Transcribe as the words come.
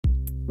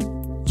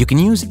You can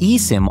use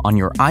eSIM on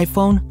your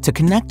iPhone to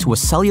connect to a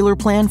cellular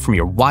plan from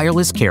your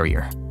wireless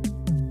carrier.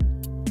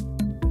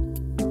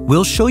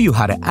 We'll show you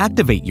how to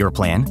activate your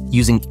plan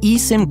using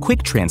eSIM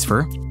Quick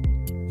Transfer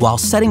while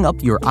setting up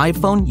your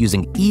iPhone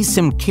using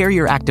eSIM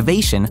carrier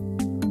activation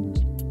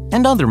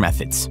and other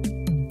methods.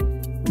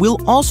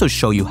 We'll also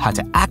show you how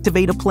to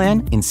activate a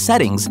plan in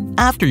settings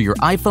after your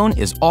iPhone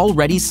is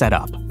already set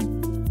up.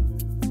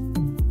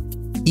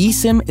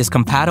 eSIM is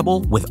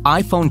compatible with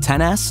iPhone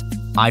XS,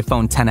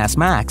 iPhone XS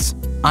Max,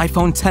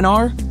 iPhone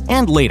XR,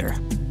 and later.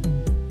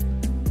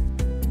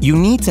 You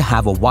need to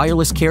have a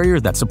wireless carrier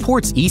that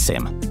supports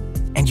eSIM,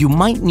 and you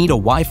might need a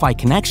Wi-Fi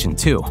connection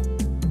too.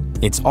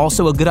 It's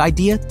also a good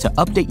idea to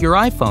update your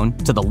iPhone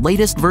to the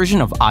latest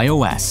version of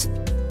iOS.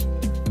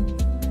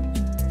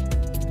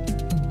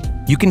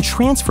 You can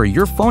transfer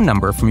your phone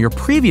number from your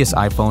previous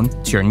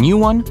iPhone to your new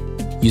one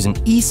using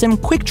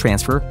eSIM Quick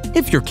Transfer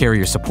if your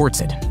carrier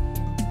supports it.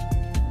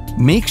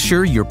 Make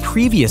sure your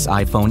previous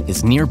iPhone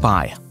is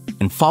nearby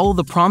and follow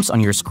the prompts on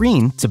your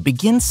screen to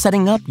begin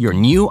setting up your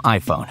new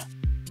iPhone.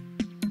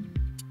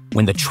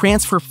 When the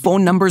Transfer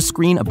Phone Numbers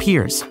screen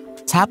appears,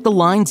 tap the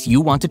lines you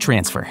want to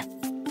transfer.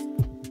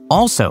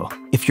 Also,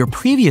 if your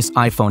previous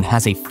iPhone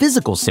has a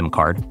physical SIM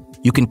card,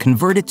 you can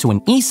convert it to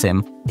an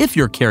eSIM if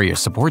your carrier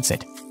supports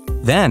it.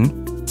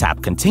 Then,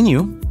 tap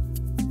Continue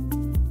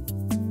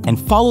and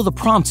follow the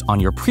prompts on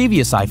your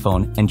previous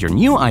iPhone and your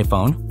new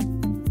iPhone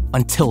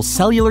until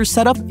cellular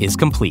setup is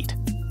complete.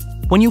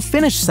 When you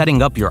finish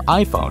setting up your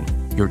iPhone,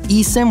 your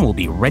eSIM will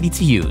be ready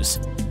to use.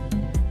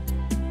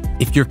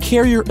 If your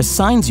carrier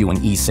assigns you an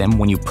eSIM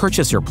when you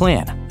purchase your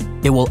plan,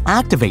 it will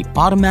activate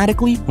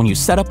automatically when you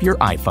set up your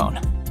iPhone.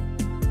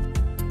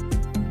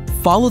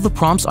 Follow the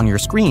prompts on your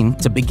screen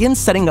to begin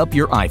setting up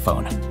your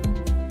iPhone.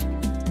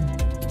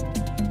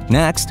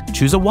 Next,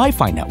 choose a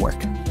Wi-Fi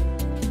network.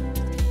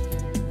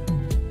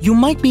 You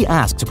might be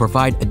asked to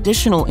provide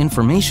additional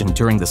information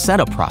during the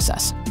setup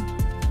process.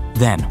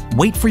 Then,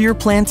 wait for your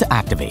plan to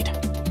activate.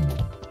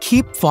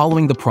 Keep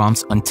following the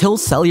prompts until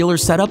cellular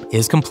setup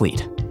is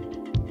complete.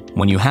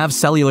 When you have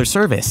cellular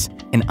service,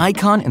 an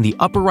icon in the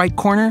upper right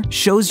corner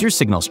shows your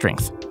signal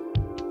strength.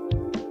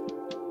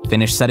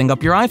 Finish setting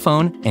up your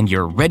iPhone and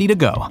you're ready to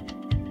go.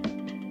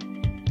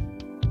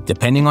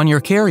 Depending on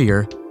your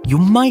carrier, you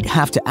might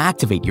have to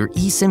activate your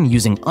eSIM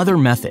using other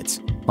methods,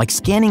 like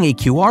scanning a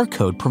QR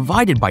code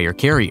provided by your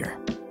carrier.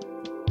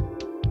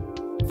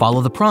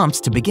 Follow the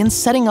prompts to begin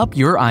setting up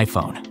your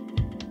iPhone.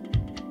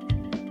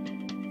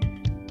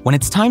 When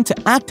it's time to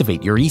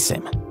activate your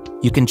eSIM,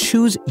 you can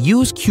choose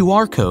Use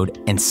QR Code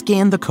and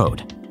scan the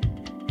code.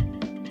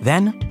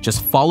 Then,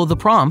 just follow the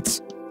prompts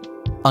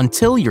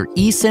until your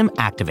eSIM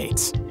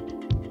activates.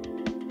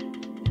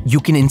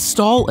 You can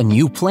install a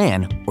new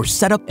plan or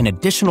set up an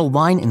additional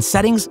line in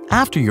settings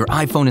after your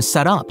iPhone is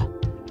set up.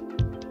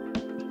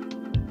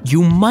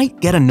 You might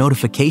get a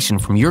notification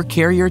from your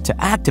carrier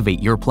to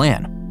activate your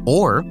plan,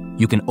 or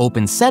you can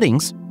open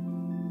Settings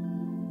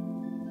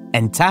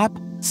and tap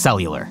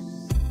Cellular.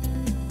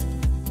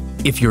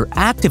 If you're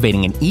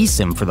activating an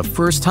eSIM for the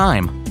first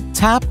time,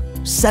 tap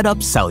Set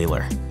up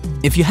Cellular.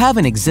 If you have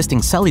an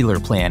existing cellular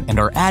plan and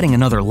are adding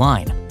another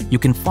line, you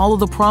can follow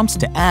the prompts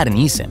to add an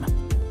eSIM.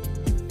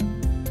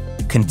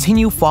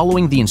 Continue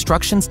following the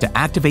instructions to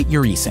activate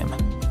your eSIM.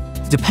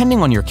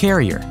 Depending on your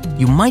carrier,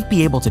 you might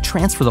be able to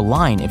transfer the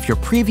line if your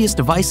previous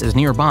device is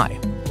nearby,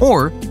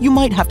 or you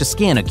might have to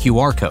scan a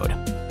QR code.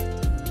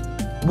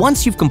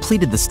 Once you've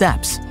completed the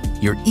steps,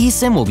 your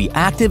eSIM will be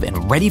active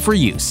and ready for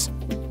use.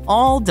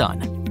 All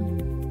done.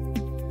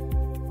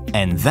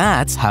 And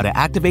that's how to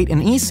activate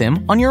an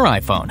eSIM on your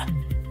iPhone.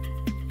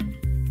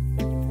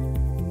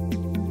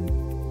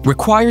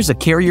 Requires a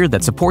carrier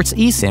that supports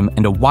eSIM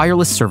and a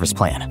wireless service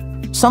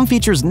plan. Some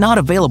features not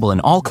available in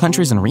all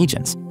countries and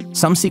regions.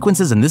 Some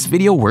sequences in this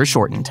video were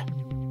shortened.